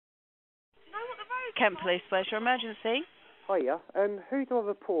Kent Police, where's your emergency? Hiya. Who do I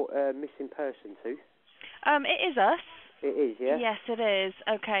report a missing person to? It is us. It is, yeah? Yes, it is.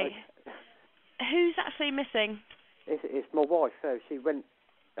 Okay. Who's actually missing? It's my wife. She went,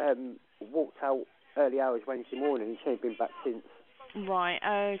 walked out early hours Wednesday morning and she ain't been back since. Right,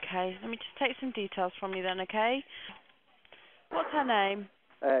 okay. Let me just take some details from you then, okay? What's her name?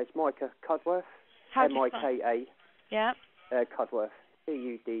 It's Mika Cudworth. How do you Mika. Yeah. Cudworth.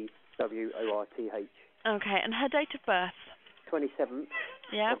 Cudworth. Okay, and her date of birth? 27th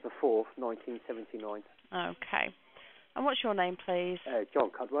Yeah. of the 4th, 1979. Okay. And what's your name, please? John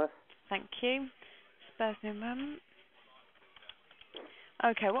Cudworth. Thank you. Spare me a moment.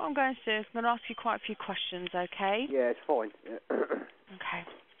 Okay, what I'm going to do is I'm going to ask you quite a few questions, okay? Yeah, it's fine. Okay.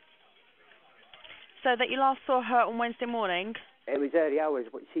 So that you last saw her on Wednesday morning? It was early hours.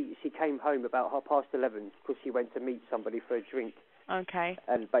 But she came home about 11:30 because she went to meet somebody for a drink. Okay.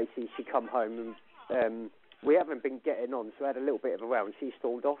 And basically she come home and we haven't been getting on, so we had a little bit of a row and she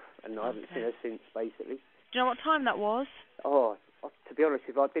stormed off and I haven't seen her since, basically. Do you know what time that was? Oh, to be honest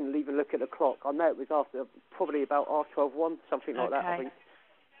with you, I didn't even look at the clock. I know it was after, probably about 1:30, something like that, I think.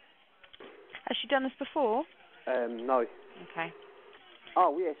 Has she done this before? No. Okay.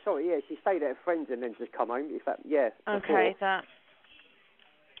 Oh, yeah, sorry, yeah, she stayed at a friend's and then just come home. In fact, yeah, before. Okay, that...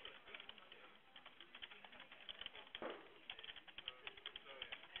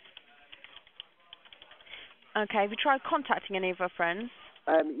 Okay, have you tried contacting any of her friends?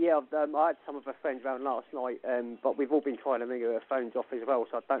 Yeah, I had some of her friends around last night, but we've all been trying to ring her phones off as well,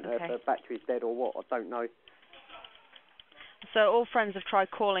 so I don't know if her battery's dead or what, I don't know. So all friends have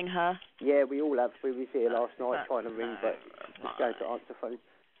tried calling her? Yeah, we all have. We was here last night trying to ring, but just going to answer phone.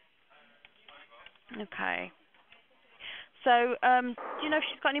 Okay. So, do you know if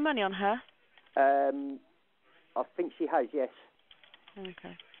she's got any money on her? I think she has, yes.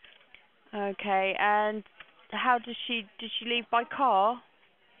 Okay. Okay, and how did she leave by car?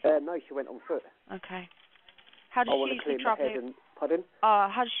 No, she went on foot. Okay. How does she usually travel? Pardon?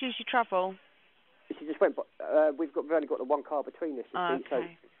 How does she usually travel? She just went. We've only got the one car between us. So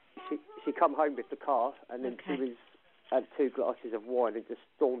she come home with the car, and then she had 2 glasses of wine and just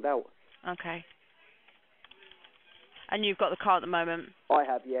stormed out. Okay. And you've got the car at the moment? I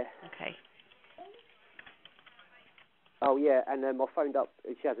have, yeah. Okay. Oh yeah, and I phoned up.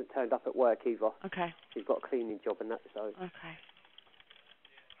 She hasn't turned up at work either. Okay. She's got a cleaning job and that, so. Okay.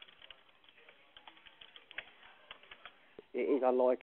 It is unlike